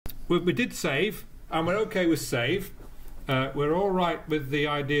we did save, and we're okay with save. We're all right with the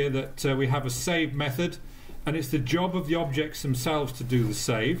idea that we have a save method, and it's the job of the objects themselves to do the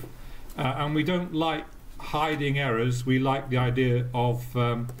save. And we don't like hiding errors. We like the idea of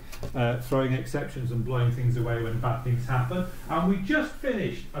throwing exceptions and blowing things away when bad things happen. And we just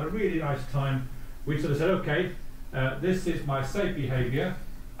finished at a really nice time. We sort of said, okay, this is my save behavior,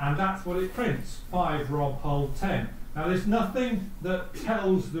 and that's what it prints, 5 Rob Hull 10. Now there's nothing that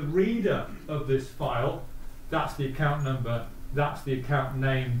tells the reader of this file that's the account number, that's the account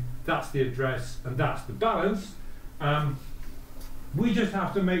name, that's the address, and that's the balance. We just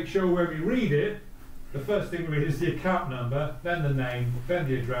have to make sure when we read it, the first thing we read is the account number, then the name, then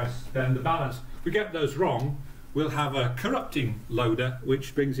the address, then the balance. If we get those wrong, we'll have a corrupting loader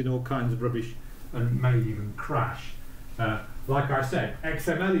which brings in all kinds of rubbish and may even crash. Like I said,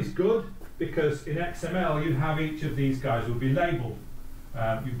 XML is good because in XML you have each of these guys will be labelled.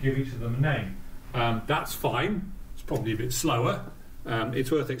 You give each of them a name. That's fine. It's probably a bit slower.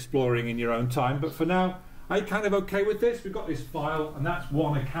 It's worth exploring in your own time, but for now I'm kind of okay with this. We've got this file, and that's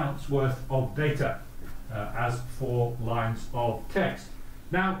 1 account's worth of data as 4 lines of text.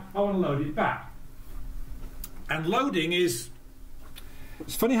 Now I want to load it back, and loading is,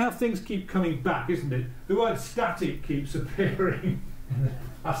 it's funny how things keep coming back, isn't it? The word static keeps appearing in the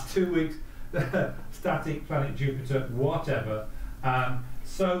last 2 weeks. Static, Planet Jupiter, whatever.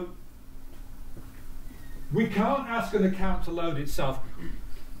 So we can't ask an account to load itself.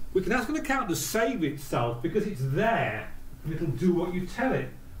 We can ask an account to save itself because it's there and it'll do what you tell it.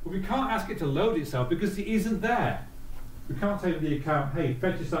 But we can't ask it to load itself because it isn't there. We can't say to the account, hey,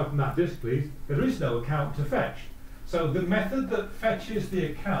 fetch yourself from that disk, please. There is no account to fetch. So the method that fetches the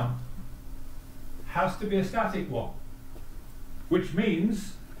account has to be a static one, which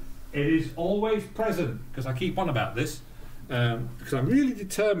means it is always present, because I keep on about this, because I'm really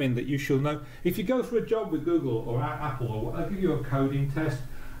determined that you shall know. If you go for a job with Google or Apple, or they'll give you a coding test,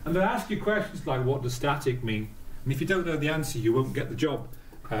 and they'll ask you questions like, what does static mean? And if you don't know the answer, you won't get the job.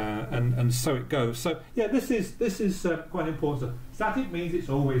 And so it goes. So yeah, this is quite important. Static means it's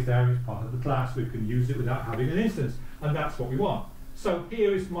always there, it's part of the class, we can use it without having an instance, and that's what we want. So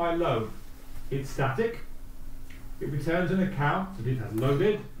here is my load. It's static, it returns an account, so it has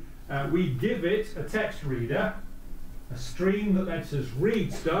loaded. We give it a text reader, a stream that lets us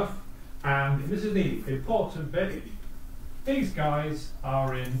read stuff, and this is the important bit. These guys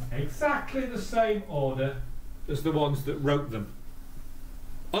are in exactly the same order as the ones that wrote them.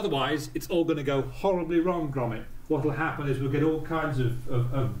 Otherwise, it's all going to go horribly wrong, Gromit. What will happen is we'll get all kinds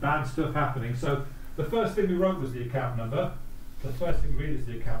of bad stuff happening. So the first thing we wrote was the account number. The first thing we read is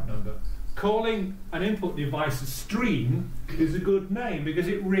the account number. Calling an input device a stream is a good name because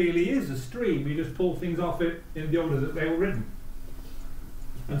it really is a stream. You just pull things off it in the order that they were written.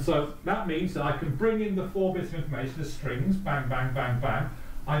 And so that means that I can bring in the 4 bits of information as strings, bang, bang, bang, bang.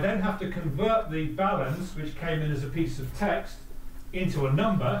 I then have to convert the balance, which came in as a piece of text, into a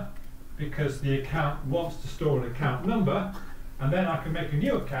number, because the account wants to store an account number, and then I can make a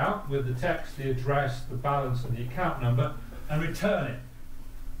new account with the text, the address, the balance, and the account number, and return it.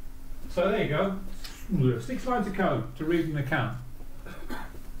 So there you go, 6 lines of code to read an account.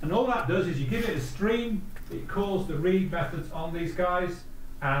 And all that does is you give it a stream, it calls the read methods on these guys,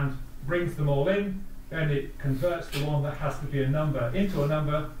 and brings them all in, then it converts the one that has to be a number into a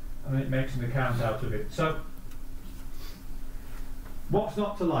number, and then it makes an account out of it. So what's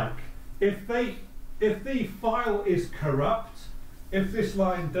not to like? If the file is corrupt, if this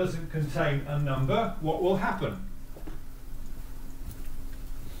line doesn't contain a number, what will happen?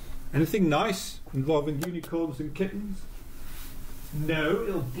 Anything nice involving unicorns and kittens? No,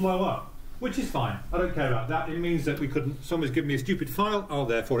 it'll blow up, which is fine. I don't care about that. It means that we couldn't, someone's given me a stupid file, I'll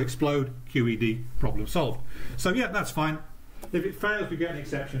therefore explode, QED, problem solved. So yeah, that's fine. If it fails, we get an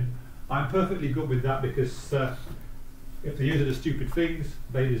exception. I'm perfectly good with that because if the user does stupid things,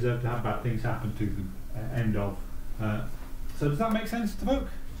 they deserve to have bad things happen to them. End of. So does that make sense to folk?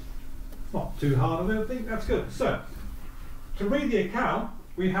 It's not too hard, I don't think. That's good. So, to read the account,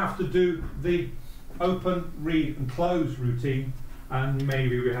 we have to do the open, read and close routine, and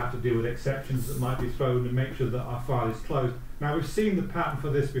maybe we have to deal with exceptions that might be thrown and make sure that our file is closed. Now we've seen the pattern for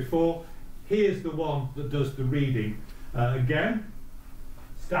this before. Here's the one that does the reading. Again,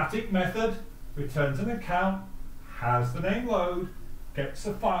 static method, returns an account, has the name load, gets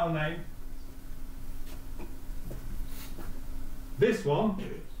a file name. This one,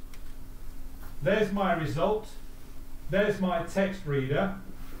 there's my result, there's my text reader,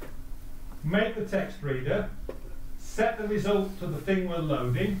 make the text reader, set the result to the thing we're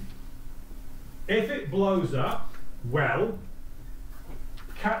loading. If it blows up, well,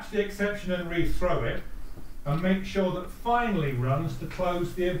 catch the exception and rethrow it, and make sure that finally runs to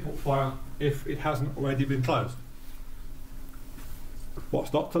close the input file if it hasn't already been closed.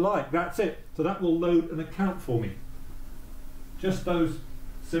 What's not to like? That's it. So that will load an account for me. Just those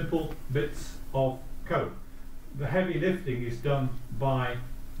simple bits of code. The heavy lifting is done by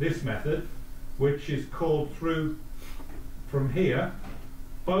this method, which is called through from here.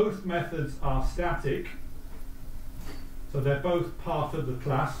 Both methods are static, so they're both part of the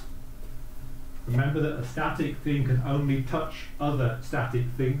class. Remember that a static thing can only touch other static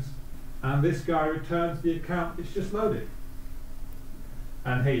things, and this guy returns the account it's just loaded.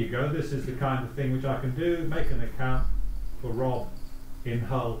 And here you go, this is the kind of thing which I can do: make an account for Rob in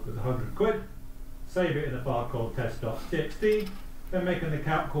Hull with 100 quid, save it in a file called test.txt, then make an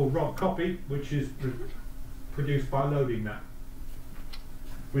account called Rob Copy, which is produced by loading that.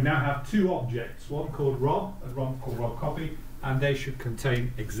 We now have two objects, one called Rob and one called Rob Copy, and they should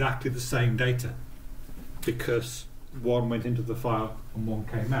contain exactly the same data because one went into the file and one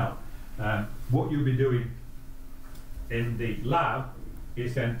came out. What you'll be doing in the lab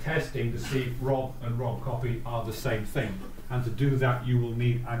is then testing to see if Rob and Rob Copy are the same thing. And to do that, you will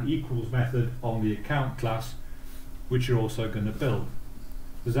need an equals method on the account class, which you're also going to build.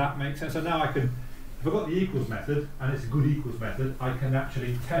 Does that make sense? So now I can, if I've got the equals method, and it's a good equals method, I can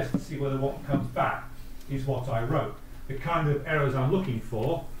actually test to see whether what comes back is what I wrote. The kind of errors I'm looking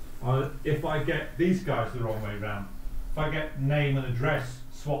for are if I get these guys the wrong way round. If I get name and address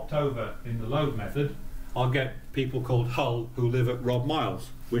swapped over in the load method, I'll get people called Hull who live at Rob Miles,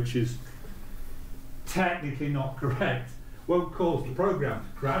 which is technically not correct. Won't cause the program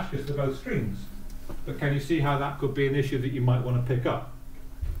to crash because they're both strings. But can you see how that could be an issue that you might want to pick up?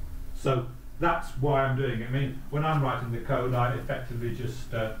 So that's why I'm doing it. I mean, when I'm writing the code, I effectively just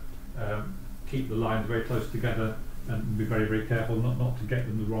keep the lines very close together and be very, very careful not to get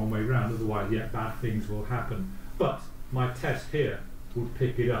them the wrong way round. Otherwise, yeah, bad things will happen. But my test here would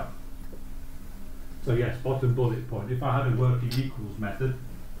pick it up. So yes, bottom bullet point. If I had a working equals method,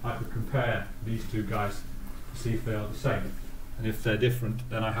 I could compare these two guys to see if they are the same. And if they're different,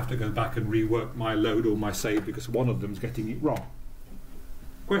 then I have to go back and rework my load or my save because one of them's getting it wrong.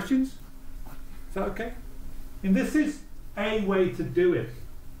 Questions? Is that okay? And this is a way to do it.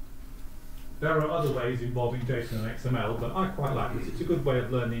 There are other ways involving JSON and XML, but I quite like this. It's a good way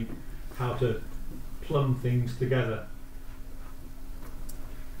of learning how to plumb things together.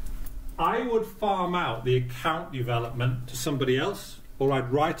 I would farm out the account development to somebody else, or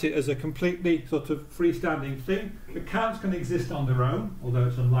I'd write it as a completely sort of freestanding thing. Accounts can exist on their own, although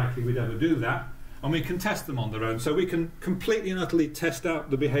it's unlikely we'd ever do that, and we can test them on their own. So we can completely and utterly test out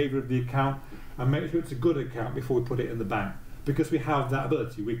the behaviour of the account and make sure it's a good account before we put it in the bank. Because we have that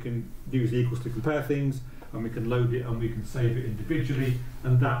ability, we can use equals to compare things, and we can load it and we can save it individually,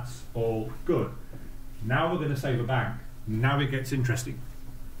 and that's all good. Now we're going to save a bank. Now it gets interesting.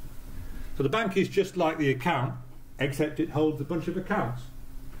 So the bank is just like the account, except it holds a bunch of accounts.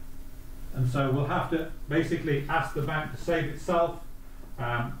 And so we'll have to basically ask the bank to save itself.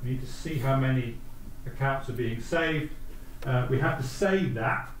 We need to see how many accounts are being saved. We have to save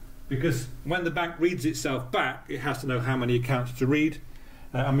that, because when the bank reads itself back, it has to know how many accounts to read.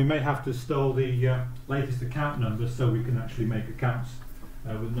 And we may have to store the latest account numbers so we can actually make accounts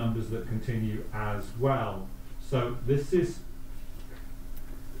with numbers that continue as well. So this is,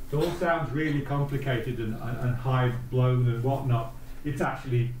 it all sounds really complicated and high blown and whatnot. It's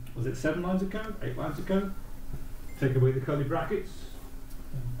actually, was it 7 lines of code, 8 lines of code? Take away the curly brackets.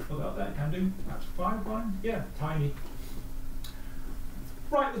 Put that there, can do. That's 5 lines, yeah, tiny.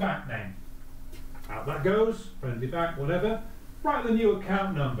 Write the bank name. Out that goes, friendly bank, whatever. Write the new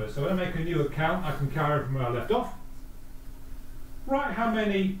account number. So when I make a new account, I can carry from where I left off. Write how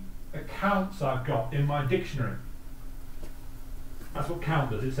many accounts I've got in my dictionary. That's what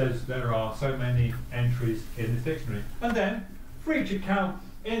count does. It says there are so many entries in this dictionary. And then, for each account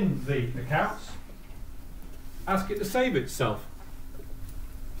in the accounts, ask it to save itself.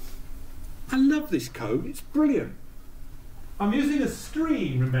 I love this code. It's brilliant. I'm using a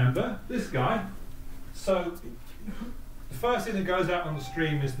stream, remember, this guy. So the first thing that goes out on the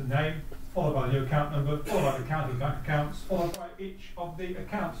stream is the name, followed by the new account number, followed by the count of bank accounts, followed by each of the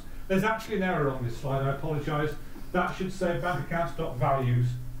accounts. There's actually an error on this slide, I apologise. That should say bankaccounts.values,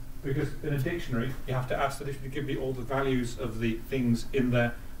 because in a dictionary you have to ask the dictionary to give me all the values of the things in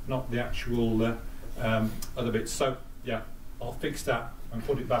there, not the actual other bits. So yeah, I'll fix that and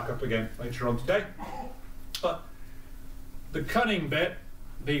put it back up again later on today. But the cunning bit,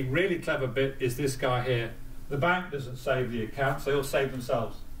 the really clever bit, is this guy here. The bank doesn't save the accounts, they all save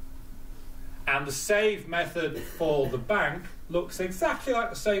themselves. And the save method for the bank looks exactly like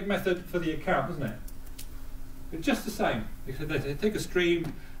the save method for the account, doesn't it? It's just the same. They take a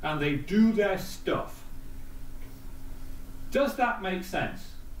stream and they do their stuff. Does that make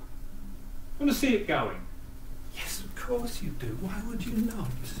sense? I want to see it going. Yes, of course you do. Why would you not?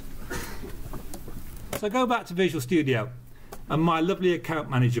 So I go back to Visual Studio and my lovely account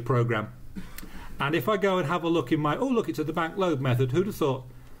manager program. And if I go and have a look in my, oh look, it's at the bank load method, who'd have thought?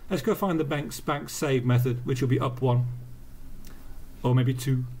 Let's go find the bank save method, which will be up 1, or maybe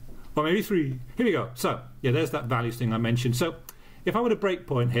 2, or maybe 3. Here we go. So, yeah, there's that values thing I mentioned. So, if I were to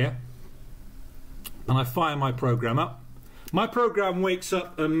breakpoint here, and I fire my program up, my program wakes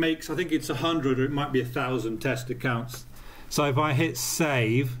up and makes, I think it's 100 or it might be 1,000 test accounts. So if I hit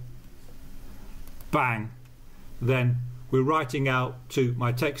save, bang, then we're writing out to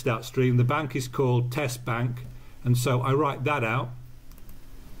my text out stream. The bank is called test bank, and so I write that out.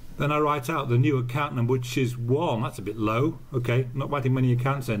 Then I write out the new account number, which is 1. That's a bit low. Okay, I'm not writing many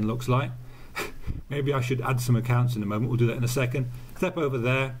accounts then, looks like. Maybe I should add some accounts in a moment. We'll do that in a second. Step over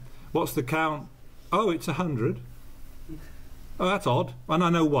there. What's the count? Oh, it's 100. Oh, that's odd. And I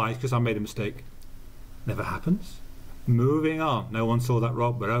know why, because I made a mistake. Never happens. Moving on. No one saw that,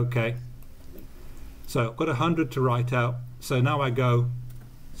 Rob, but okay. So I've got 100 to write out. So now I go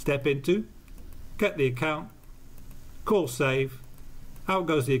step into, get the account, call save. Out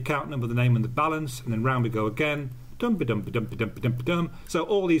goes the account number, the name and the balance, and then round we go again. Dum-ba-dum-ba-dum-ba-dum-ba-dum. So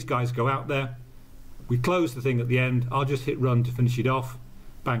all these guys go out there. We close the thing at the end. I'll just hit run to finish it off.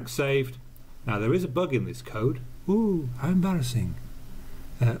 Bank saved. Now there is a bug in this code. Ooh, how embarrassing.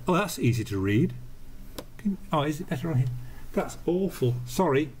 Oh, that's easy to read. Oh, is it better on here? That's awful.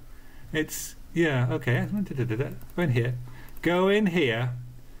 Sorry. It's, yeah, okay. Go in here. Go in here.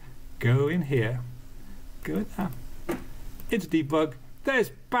 Go in here. Go in there. It's debug.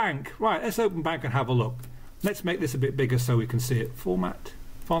 There's bank. Right, let's open bank and have a look. Let's make this a bit bigger so we can see it. Format,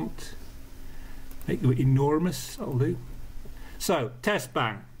 font, make it enormous. That'll do. So, test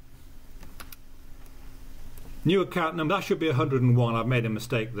bank. New account number, that should be 101. I've made a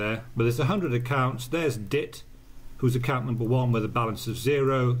mistake there. But there's 100 accounts. There's DIT, who's account number 1 with a balance of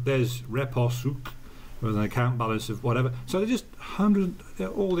 0. There's Reposuk with an account balance of whatever. So they're just 100, they're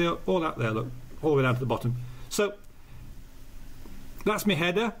all out there, look, all the way down to the bottom. So that's me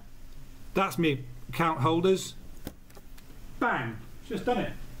header. That's me account holders. Bang, just done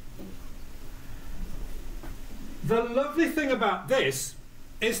it. The lovely thing about this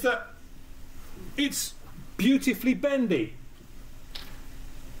is that it's beautifully bendy.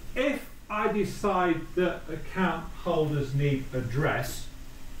 If I decide that account holders need address,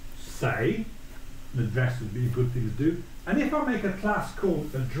 say, an address would be a good thing to do, and if I make a class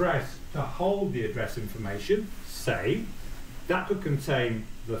called address to hold the address information, say, that could contain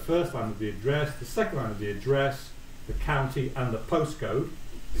the first line of the address, the second line of the address, the county and the postcode,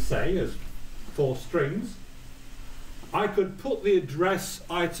 say, as 4 strings. I could put the address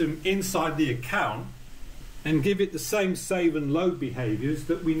item inside the account and give it the same save and load behaviors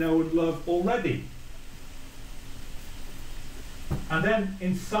that we know and love already. And then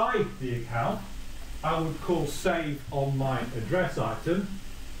inside the account, I would call save on my address item,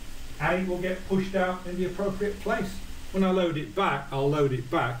 and it will get pushed out in the appropriate place. When I load it back, I'll load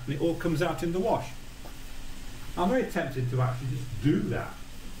it back, and it all comes out in the wash. I'm very tempted to actually just do that.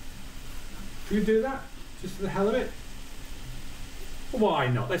 Should we do that? Just for the hell of it? Why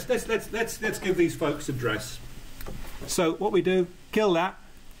not? Let's give these folks address. So what we do, kill that.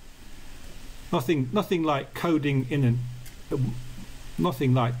 Nothing like coding in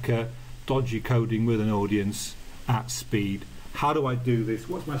nothing like dodgy coding with an audience at speed. How do I do this?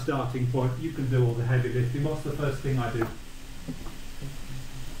 What's my starting point? You can do all the heavy lifting. What's the first thing I do?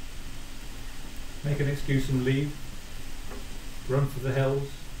 Make an excuse and leave. Run for the hills.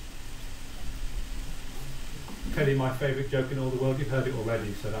 Tell you my favourite joke in all the world. You've heard it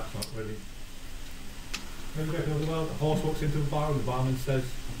already, so that's not really. Remember joke in all the world? A horse walks into a bar and the barman says,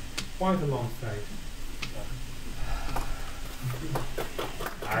 "Why the long face?"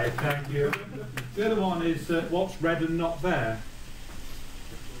 I thank you. The other one is what's red and not there?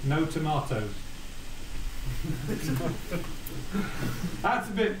 No tomatoes. That's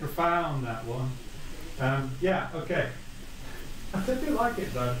a bit profound, that one. Yeah, okay. I do like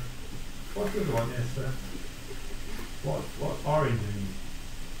it though. What's the other one? Yes, what orange and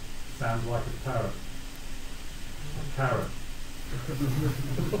sounds like a parrot? A carrot.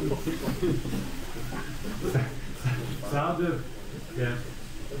 Sound of, yeah.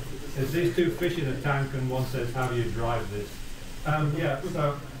 There's these 2 fish in a tank and one says, how do you drive this? Yeah,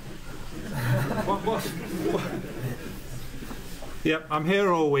 so Yep, I'm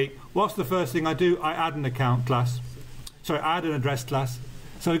here all week. What's the first thing I do? I add an account class. Sorry, I add an address class.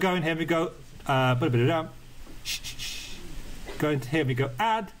 So we go in here, we go, go into here, we go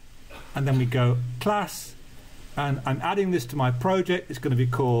add, and then we go class, and I'm adding this to my project. It's going to be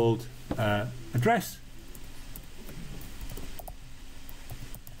called address.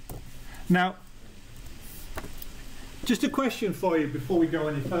 Now, just a question for you before we go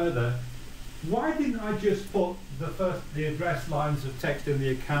any further. Why didn't I just put the address lines of text in the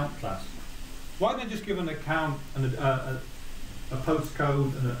account class? Why didn't I just give an account and a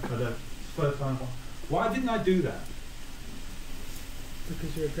postcode and a first line? Why didn't I do that?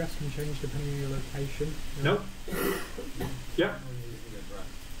 Because your address can change depending on your location. Nope. Yeah.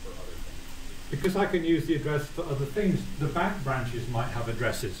 Because I can use the address for other things. The bank branches might have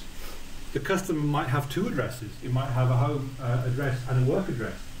addresses. The customer might have two addresses. It might have a home address and a work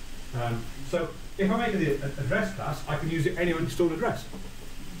address. So if I make it an address class, I can use it any installed address.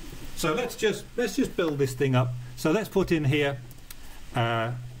 So let's just build this thing up. So let's put in here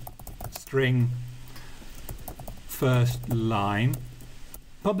string first line,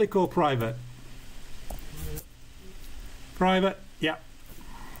 public or private? Private, yeah.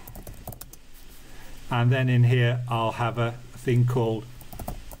 And then in here I'll have a thing called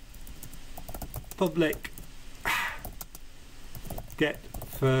public get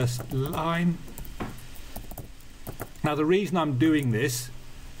first line. Now the reason I'm doing this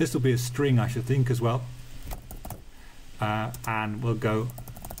will be a string, I should think, as well, and we'll go,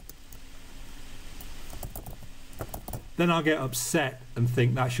 then I'll get upset and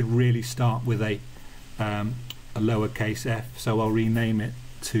think that should really start with a lowercase f, so I'll rename it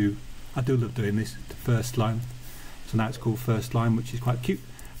to, I do love doing this, to first line. So now it's called first line, which is quite cute.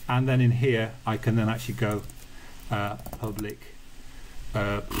 And then in here I can then actually go public,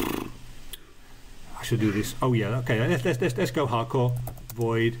 I should do this, oh yeah, okay, let's go hardcore,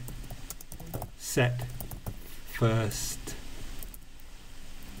 void set first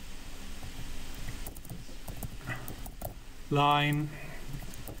line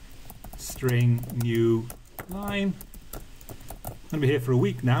string new line. I'm going to be here for a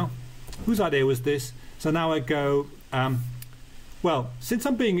week now. Whose idea was this? So now I go, well, since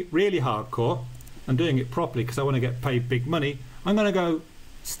I'm being really hardcore and doing it properly because I want to get paid big money, I'm going to go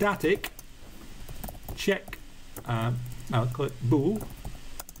static check, I'll call it bool,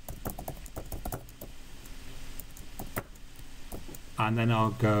 and then I'll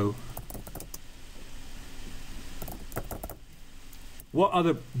go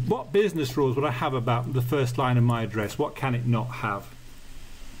what business rules would I have about the first line of my address? What can it not have?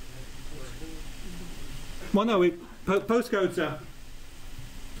 Well, no, postcodes are,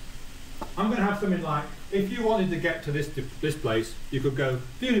 I'm going to have something like, if you wanted to get to this place, you could go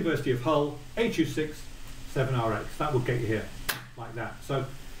the University of Hull, HU6 7RX. That would get you here, like that. So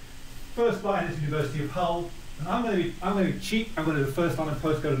first line is University of Hull, and I'm going to be cheap. I'm going to do the first line of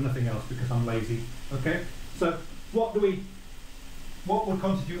postcode and nothing else because I'm lazy. Okay. So what would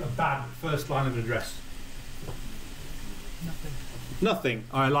constitute a bad first line of address? Nothing. Nothing.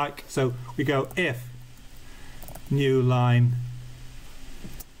 I like. So we go if new line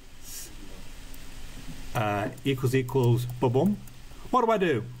equals boom. What do I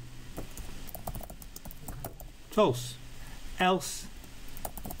do? False. Else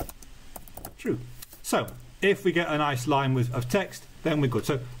true. So if we get a nice line of text, then we're good.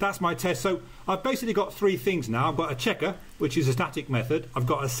 So that's my test. So I've basically got three things now. I've got a checker, which is a static method. I've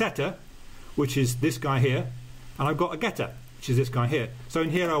got a setter, which is this guy here, and I've got a getter, which is this guy here. So in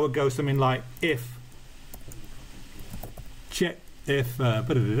here I would go something like if check if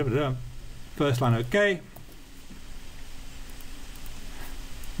first line okay.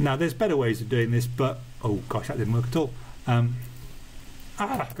 Now there's better ways of doing this, but oh gosh, that didn't work at all.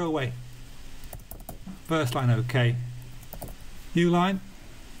 Go away. First line okay. New line.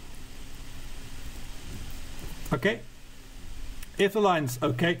 Okay. If the line's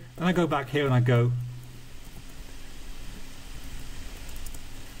okay, then I go back here and I go,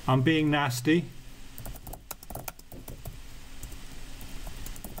 I'm being nasty.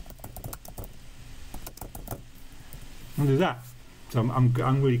 I'll do that. So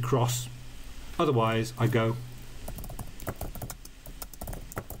I'm really cross. Otherwise, I go.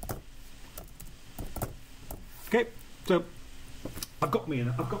 Okay. So I've got me an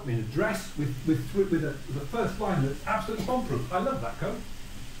address with a first line that's absolutely bomb-proof. I love that code.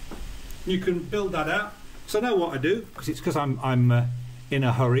 You can build that out. So now what I do, because I'm in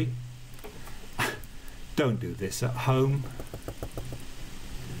a hurry. Don't do this at home.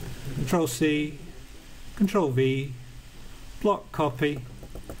 Control C, Control V, block copy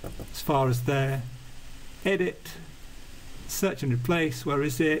as far as there. Edit, search and replace. Where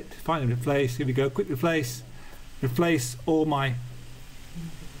is it? Find and replace. Here we go. Quick replace. Replace all my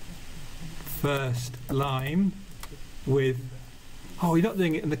first line with. Oh, you're not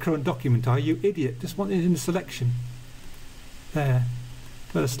doing it in the current document, are you, idiot? Just want it in the selection. There.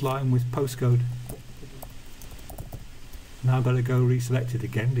 First line with postcode. Now I've got to go reselect it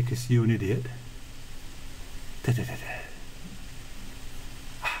again because you're an idiot. Da, da, da, da.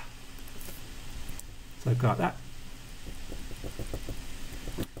 So I've got that.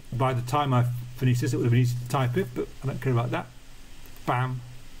 By the time I finish this, it would have been easy to type it, but I don't care about that. Bam.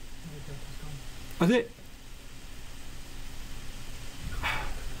 That's it.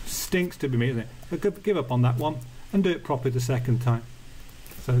 Stinks to be me, isn't it? So give up on that one and do it properly the second time.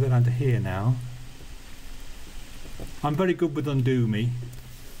 So go down to here now. I'm very good with undo me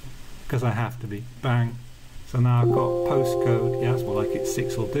because I have to be. Bang. So now I've got postcode. Yeah, that's more like it.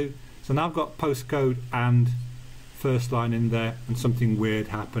 6 will do. So now I've got postcode and first line in there, and something weird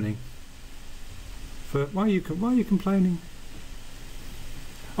happening. Why are you complaining?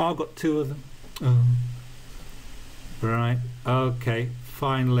 Oh, I've got 2 of them. Oh. Right. Okay.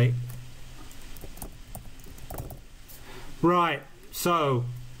 Finally. Right. So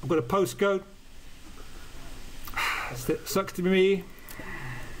I've got a postcode. It sucks to be me.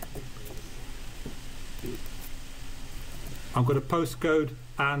 I've got a postcode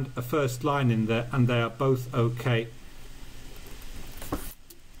and a first line in there, and they are both okay.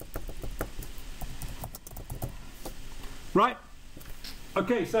 Right.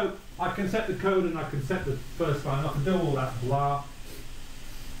 Okay, so I can set the code and I can set the first line. I can do all that blah.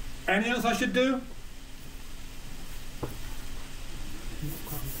 Anything else I should do?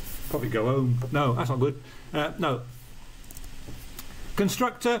 Probably go home. No, that's not good. No.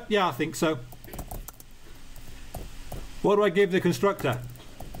 Constructor? Yeah, I think so. What do I give the constructor?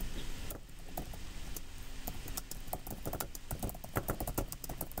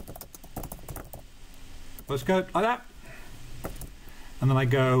 Postcode, like that. And then I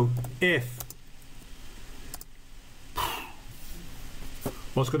go if.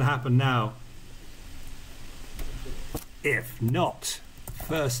 What's going to happen now? If not,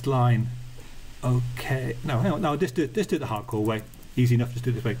 first line. Okay. No, hang on. No, just do it the hardcore way. Easy enough. Just do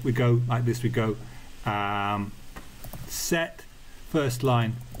it this way. We go like this. We go set first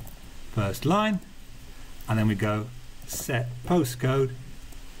line, and then we go set postcode.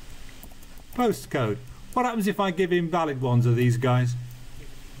 Postcode. What happens if I give him valid ones of these guys?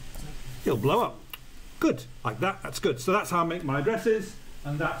 He'll blow up. Good. Like that. That's good. So that's how I make my addresses,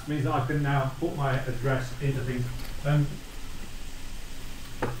 and that means that I can now put my address into things.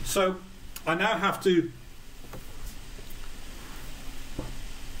 So I now have to.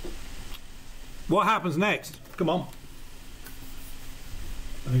 What happens next? Come on.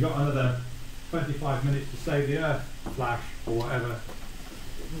 And we've got another 25 minutes to save the Earth, Flash, or whatever.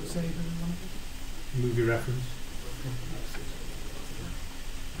 Movie reference.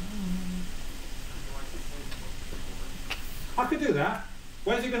 I could do that.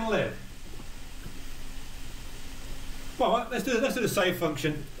 Where's he going to live? Well, let's do the save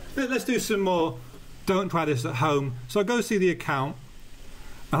function. Let's do some more. Don't try this at home. So I go see the account,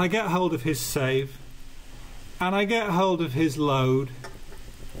 and I get hold of his save, and I get hold of his load,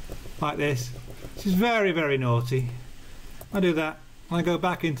 like this. This is very, very naughty. I do that, and I go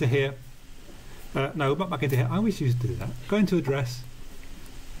back into here. No, not back into here. I always used to do that. Go into address,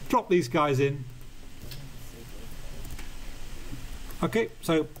 drop these guys in. Okay,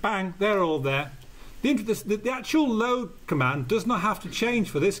 so bang, they're all there. The actual load command does not have to change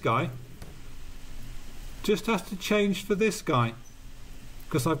for this guy. Just has to change for this guy,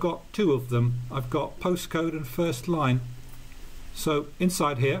 because I've got 2 of them. I've got postcode and first line. So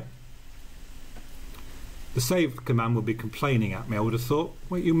inside here, the save command will be complaining at me, I would have thought.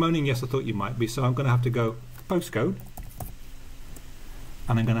 Wait, you moaning? Yes, I thought you might be. So I'm going to have to go postcode,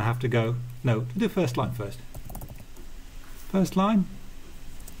 and I'm going to have to go, no, do first line first. First line,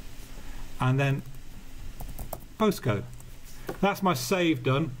 and then postcode. That's my save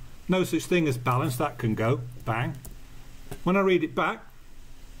done. No such thing as balance, that can go. Bang. When I read it back,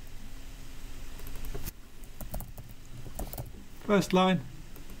 first line,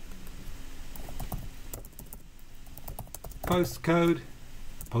 postcode,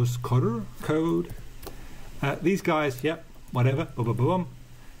 code. These guys, yep, whatever, boom, boom, boom.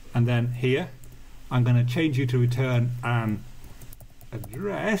 And then here, I'm going to change you to return an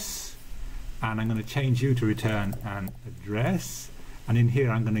address, and I'm going to change you to return an address, and in here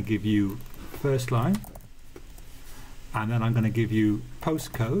I'm going to give you first line, and then I'm going to give you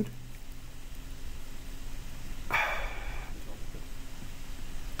postcode.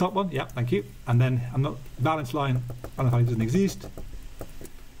 Top one, yeah, thank you. And then I'm not balance line doesn't exist.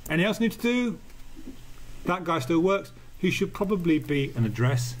 Anything else need to do? That guy still works. He should probably be an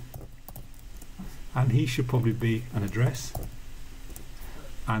address. And he should probably be an address.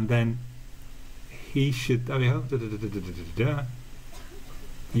 And then he should, there we go.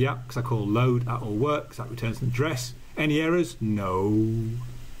 Yeah, because I call load, that all works. That returns an address. Any errors? No.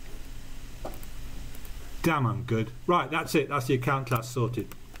 Damn, I'm good. Right, that's it. That's the account class sorted.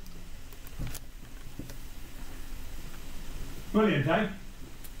 Brilliant, eh?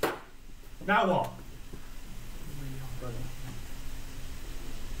 Now what?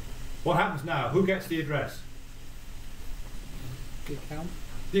 What happens now? Who gets the address? The account.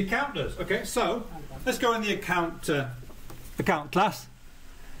 The account does. Okay, so let's go in the account class,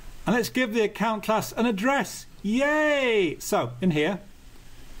 and let's give the account class an address. Yay! So in here,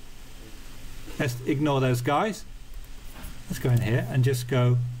 let's ignore those guys. Let's go in here and just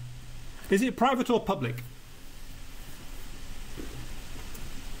go. Is it private or public?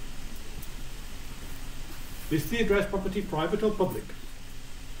 Is the address property private or public?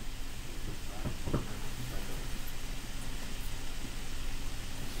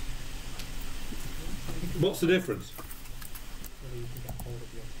 What's the difference?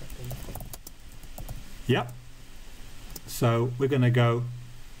 Yep. So we're going to go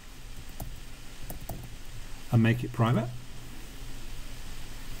and make it private.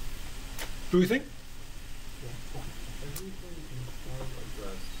 Do we think?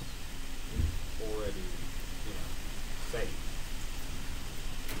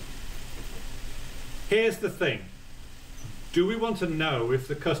 Here's the thing. Do we want to know if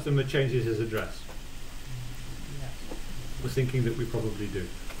the customer changes his address? We're thinking that we probably do.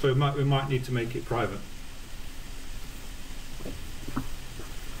 So we might need to make it private.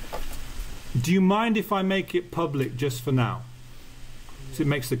 Do you mind if I make it public just for now? So it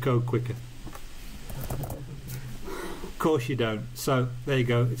makes the code quicker. Of course you don't. So there you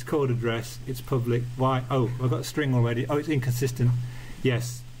go. It's called address. It's public. Why? Oh, I've got a string already. Oh, it's inconsistent.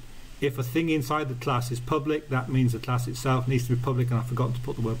 Yes. If a thing inside the class is public, that means the class itself needs to be public, and I've forgotten to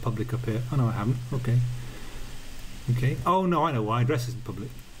put the word public up here. Oh no, I haven't. Okay. Okay. Oh no, I know why. Address isn't public.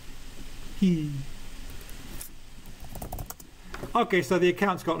 Okay, so the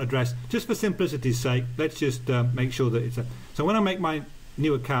account's got an address. Just for simplicity's sake, let's just make sure that it's a... So when I make my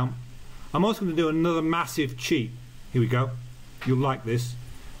new account, I'm also going to do another massive cheat. Here we go. You'll like this.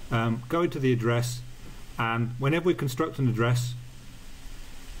 Go into the address, and whenever we construct an address,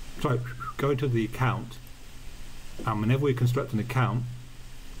 go into the account, and whenever we construct an account,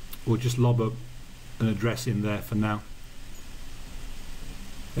 we'll just lob up an address in there for now.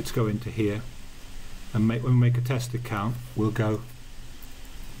 Let's go into here, and when we make a test account, we'll go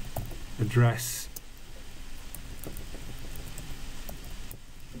address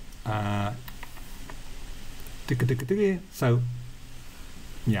so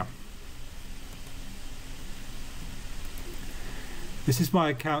yeah, this is my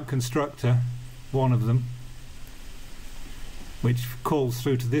account constructor, one of them, which calls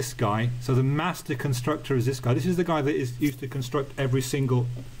through to this guy. So the master constructor is this guy. This is the guy that is used to construct every single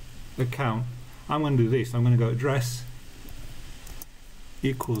account. I'm going to do this. I'm going to go address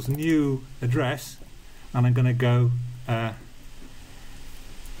equals new address, and I'm going to go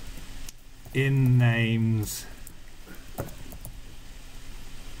in names,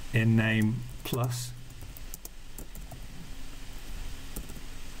 in name plus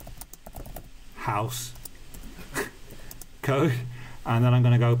house code, and then I'm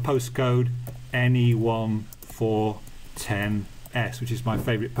going to go postcode NE1410S, which is my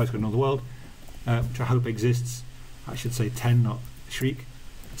favourite postcode in all the world, which I hope exists. I should say 10, not shriek.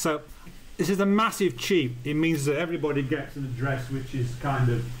 So this is a massive cheat. It means that everybody gets an address which is kind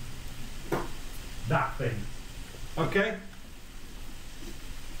of that thing. Okay?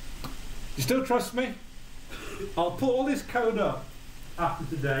 You still trust me? I'll put all this code up after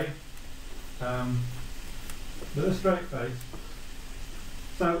today with a straight face.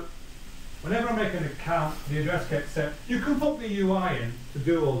 So whenever I make an account, the address gets set. You can put the UI in to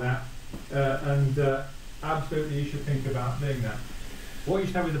do all that, and absolutely you should think about doing that. What you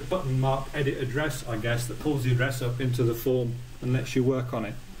should have is a button marked edit address, I guess, that pulls the address up into the form and lets you work on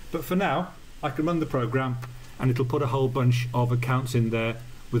it. But for now, I can run the program and it'll put a whole bunch of accounts in there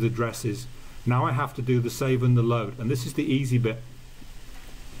with addresses. Now I have to do the save and the load, and this is the easy bit.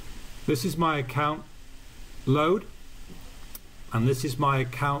 This is my account load, and this is my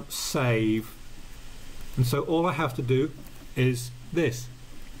account save, and so all I have to do is this.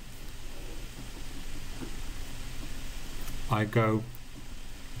 I go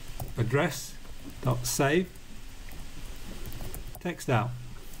address.save, text out.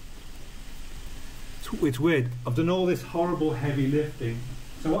 It's weird. I've done all this horrible heavy lifting.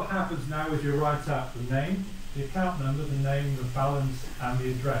 So what happens now is you write out the name, the account number, the name, the balance, and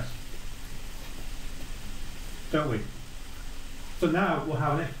the address. Don't we? So now we'll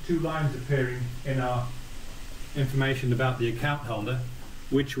have an extra 2 lines appearing in our information about the account holder,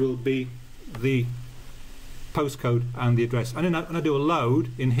 which will be the postcode and the address. And then when I do a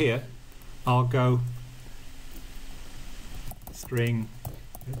load in here, I'll go string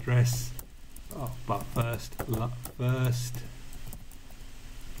address, but first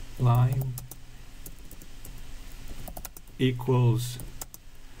line equals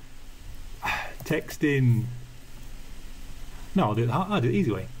text in. No, I'll do it the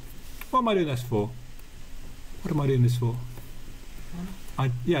easy way. What am I doing this for? What am I doing this for?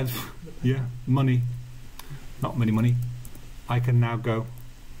 Yeah, money. Not many money. I can now go.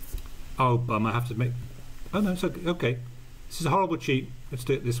 Oh, bum! I have to make. Oh no, it's okay. Okay, this is a horrible cheat. Let's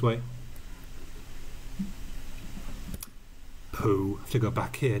do it this way. Pooh! I have to go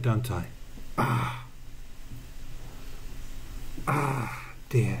back here, don't I?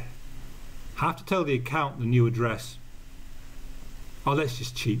 Dear. I have to tell the account the new address. Oh, let's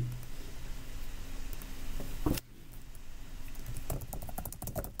just cheat.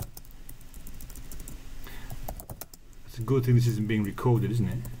 It's a good thing this isn't being recorded, isn't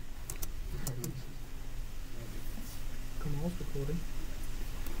it? Kamal's recording.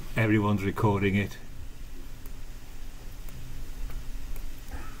 Everyone's recording it.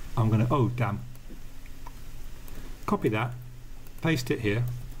 I'm gonna, oh damn. Copy that, paste it here.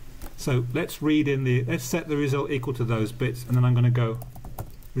 So let's read in the, let's set the result equal to those bits, and then I'm gonna go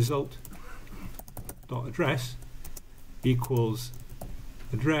result dot address equals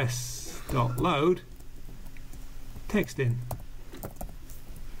address dot load text in.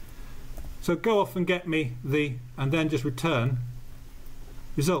 So go off and get me the, and then just return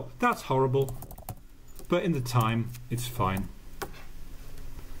result. That's horrible, but in the time it's fine.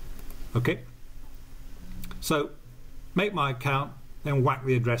 Okay, so make my account, then whack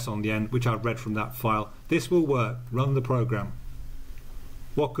the address on the end, which I've read from that file. This will work. Run the program.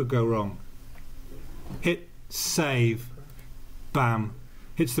 What could go wrong? Hit save, bam,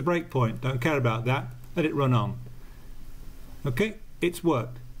 hits the breakpoint. Don't care about that, let it run on. Okay, it's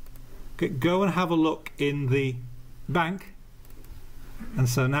worked. Okay, go and have a look in the bank, and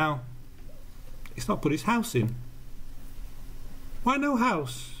so now it's not put his house in. Why no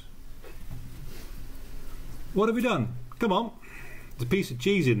house? What have we done? Come on, there's a piece of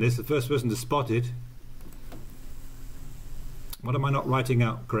cheese in this, the first person to spot it. What am I not writing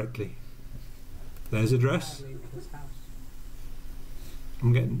out correctly? There's address.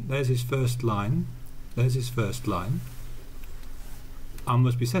 I'm getting, there's his first line. There's his first line. I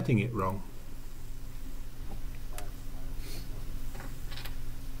must be setting it wrong.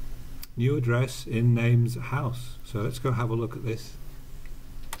 New address in name's house. So let's go have a look at this.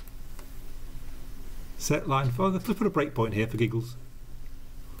 Set line 4. Let's put a breakpoint here for giggles.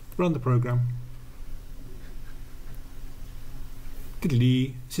 Run the program.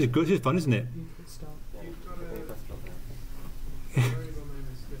 Diddly. This is good. This is fun, isn't it?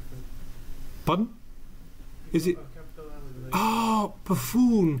 Pardon? Is it? Oh,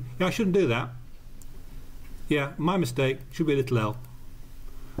 buffoon. Yeah, I shouldn't do that. Yeah, my mistake. Should be a little L.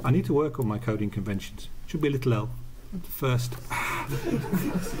 I need to work on my coding conventions. Should be a little L. First.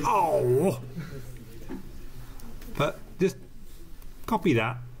 Oh! But just copy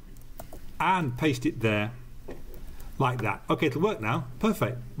that and paste it there. Like that. Okay, it'll work now.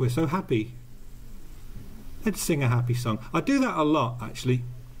 Perfect. We're so happy. Let's sing a happy song. I do that a lot, actually.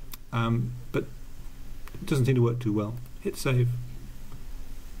 But it doesn't seem to work too well. Hit save.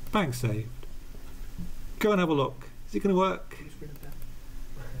 Bang, saved. Go and have a look. Is it going to work?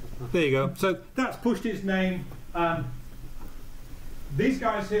 There you go. So that's pushed its name. These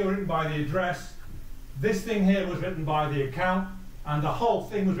guys here were written by the address. This thing here was written by the account. And the whole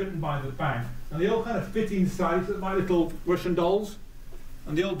thing was written by the bank. And they all kind of fit inside, like little Russian dolls.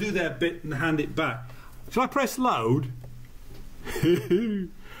 And they all do their bit and hand it back. Shall I press load?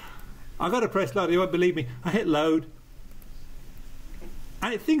 I've got to press load. You won't believe me. I hit load.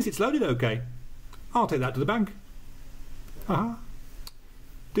 And it thinks it's loaded okay. I'll take that to the bank.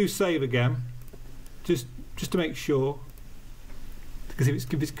 Do save again. Just to make sure. Because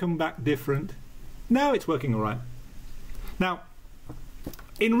if it's come back different. Now it's working all right. Now,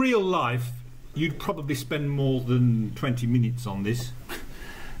 in real life, you'd probably spend more than 20 minutes on this.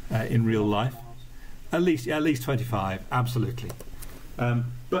 In real life. At least 25, absolutely.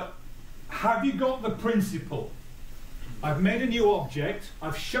 But have you got the principle? I've made a new object,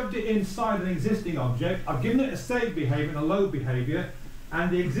 I've shoved it inside an existing object, I've given it a save behavior and a load behavior, and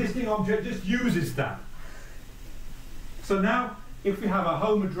the existing object just uses that. So now, if we have a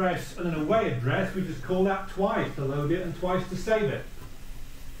home address and an away address, we just call that twice to load it and twice to save it.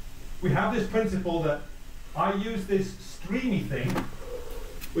 We have this principle that I use this streamy thing,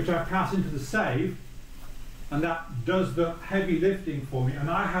 which I pass into the save, and that does the heavy lifting for me, and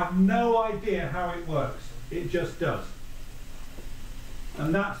I have no idea how it works. It just does.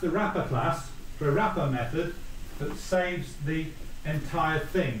 And that's the wrapper class for a wrapper method that saves the entire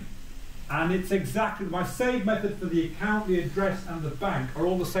thing. And it's exactly, my save method for the account, the address and the bank are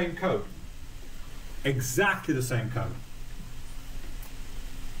all the same code. Exactly the same code.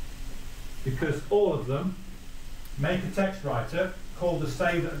 Because all of them make a text writer, call the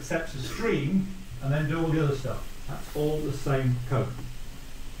save that accepts a stream, and then do all the other stuff. That's all the same code.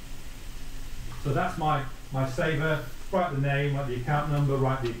 So that's my saver. Write the name, write the account number,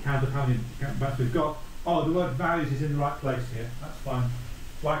 write the account of how many account banks we've got. Oh, the word values is in the right place here. That's fine.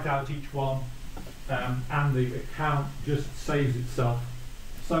 Write out each one, and the account just saves itself.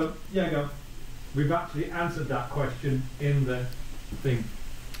 So, yeah, go. We've actually answered that question in the thing.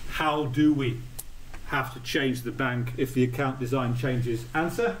 How do we have to change the bank if the account design changes?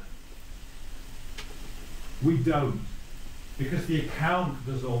 Answer: we don't, because the account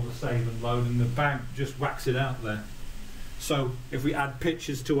does all the save and load and the bank just whacks it out there. So if we add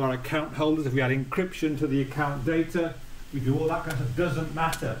pictures to our account holders, if we add encryption to the account data, we do all that kind of stuff, doesn't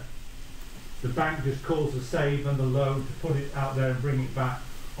matter. The bank just calls the save and the load to put it out there and bring it back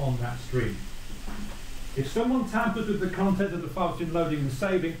on that stream. If someone tampers with the content of the file between loading and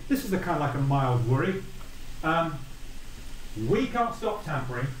saving, this is a kind of like a mild worry. We can't stop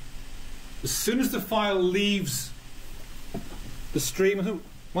tampering. As soon as the file leaves the stream,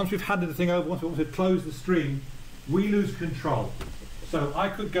 once we've handed the thing over, once we've closed the stream, we lose control. So I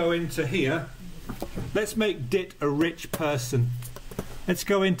could go into here. Let's make DIT a rich person. Let's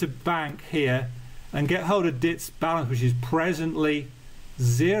go into bank here and get hold of DIT's balance, which is presently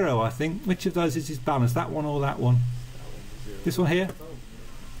 0, I think. Which of those is his balance? That one or that one? This one here?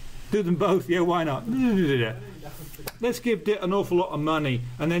 Do them both. Yeah, why not? Let's give DIT an awful lot of money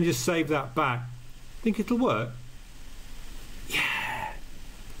and then just save that back. Think it'll work? Yeah.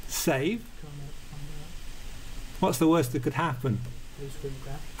 Save. What's the worst that could happen?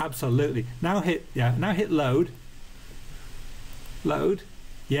 Absolutely. Now hit load. Load.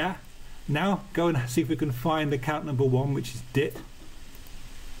 Yeah. Now go and see if we can find account number 1, which is DIT.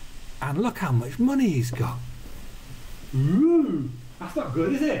 And look how much money he's got. Ooh, that's not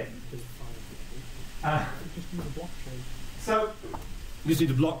good, is it? So you just need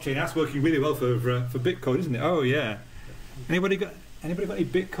a blockchain. That's working really well for Bitcoin, isn't it? Oh yeah. Anybody got any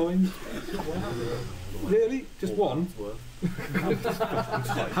Bitcoins? Really? Just one?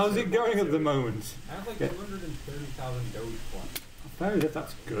 How's it going at the moment? I have like 230,000 Dogecoin. Very good,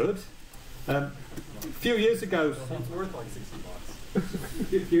 that's good. A few years ago, It's worth like $60. a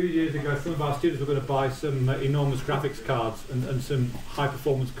few years ago, some of our students were going to buy some enormous graphics cards and some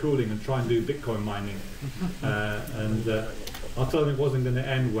high-performance cooling and try and do Bitcoin mining. I told them it wasn't going to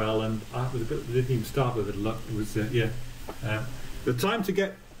end well, and we didn't even start with a bit of luck. It was, the time to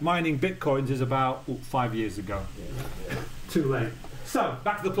get mining Bitcoins is about 5 years ago. Too late. So,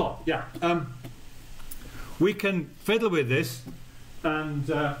 back to the plot. Yeah. We can fiddle with this, and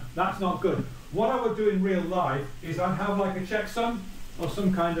that's not good. What I would do in real life is I'd have like a checksum or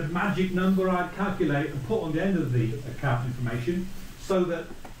some kind of magic number I'd calculate and put on the end of the account information, so that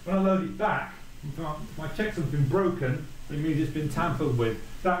when I load it back, if my checksum's been broken, it means it's been tampered with.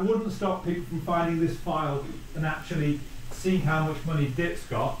 That wouldn't stop people from finding this file and actually seeing how much money DIT's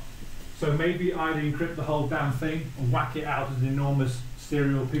got. So maybe I'd encrypt the whole damn thing and whack it out as an enormous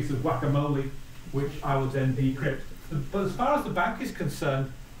serial piece of guacamole, which I would then decrypt. But as far as the bank is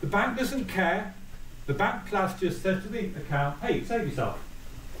concerned, the bank doesn't care. The bank class just says to the account, hey, save yourself.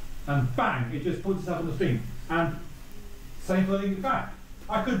 And bang, it just puts itself on the screen. And same for loading it back.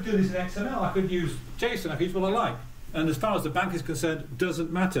 I could do this in XML, I could use JSON, I could use what I like. And as far as the bank is concerned, it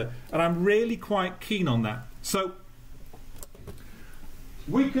doesn't matter. And I'm really quite keen on that. So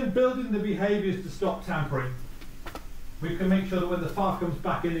we can build in the behaviours to stop tampering. We can make sure that when the file comes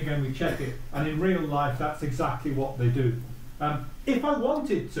back in again, we check it. And in real life, that's exactly what they do. If I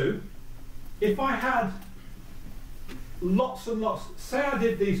wanted to, if I had lots and lots, say I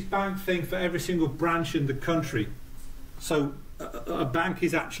did this bank thing for every single branch in the country. So a bank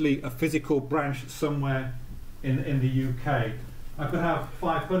is actually a physical branch somewhere in the UK. I could have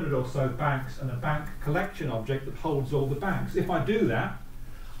 500 or so banks and a bank collection object that holds all the banks. If I do that,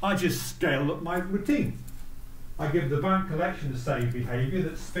 I just scale up my routine. I give the bank collection a save behaviour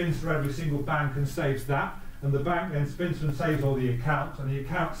that spins for every single bank and saves that, and the bank then spins and saves all the accounts, and the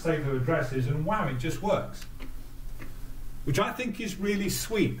account saves their addresses, and wow, it just works. which I think is really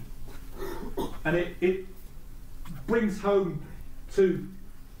sweet. And it brings home to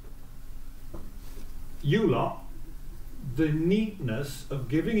you lot the neatness of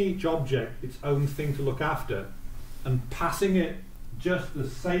giving each object its own thing to look after and passing it just the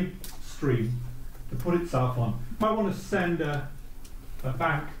same stream to put itself on. If I want to send a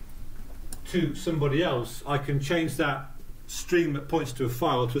bank to somebody else, I can change that stream that points to a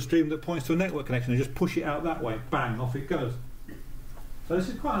file to a stream that points to a network connection and just push it out that way. Bang, off it goes. So this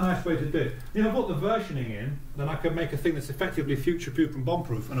is quite a nice way to do it. If I put the versioning in, then I can make a thing that's effectively future-proof and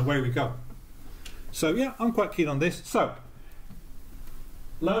bomb-proof, and away we go. So yeah, I'm quite keen on this. So,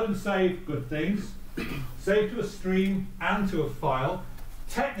 load and save, good things. Save to a stream and to a file.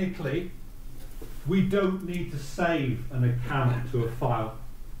 Technically, we don't need to save an account to a file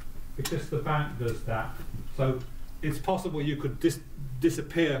because the bank does that. So it's possible you could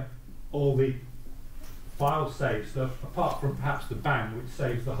disappear all the file save stuff, apart from perhaps the bang, which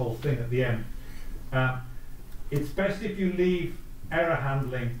saves the whole thing at the end. It's best if you leave error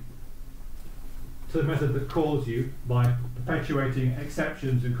handling to the method that calls you by perpetuating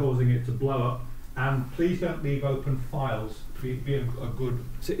exceptions and causing it to blow up. And please don't leave open files. Be a good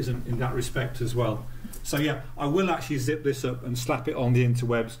citizen in that respect as well. So yeah, I will actually zip this up and slap it on the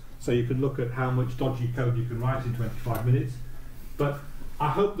interwebs so you can look at how much dodgy code you can write in 25 minutes. But I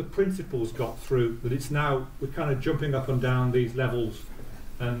hope the principles got through, that it's now, we're kind of jumping up and down these levels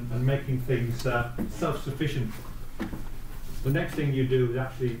and making things self-sufficient. The next thing you do is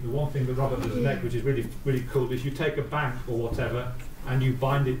actually, the one thing that Robert does next, which is really, really cool, is you take a bank or whatever and you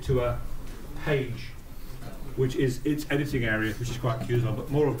bind it to a page, which is its editing area, which is quite cute as well, but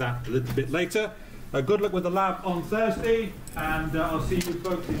more of that a little bit later. Good luck with the lab on Thursday, and I'll see you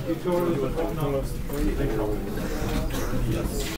folks in tutorials and whatnot.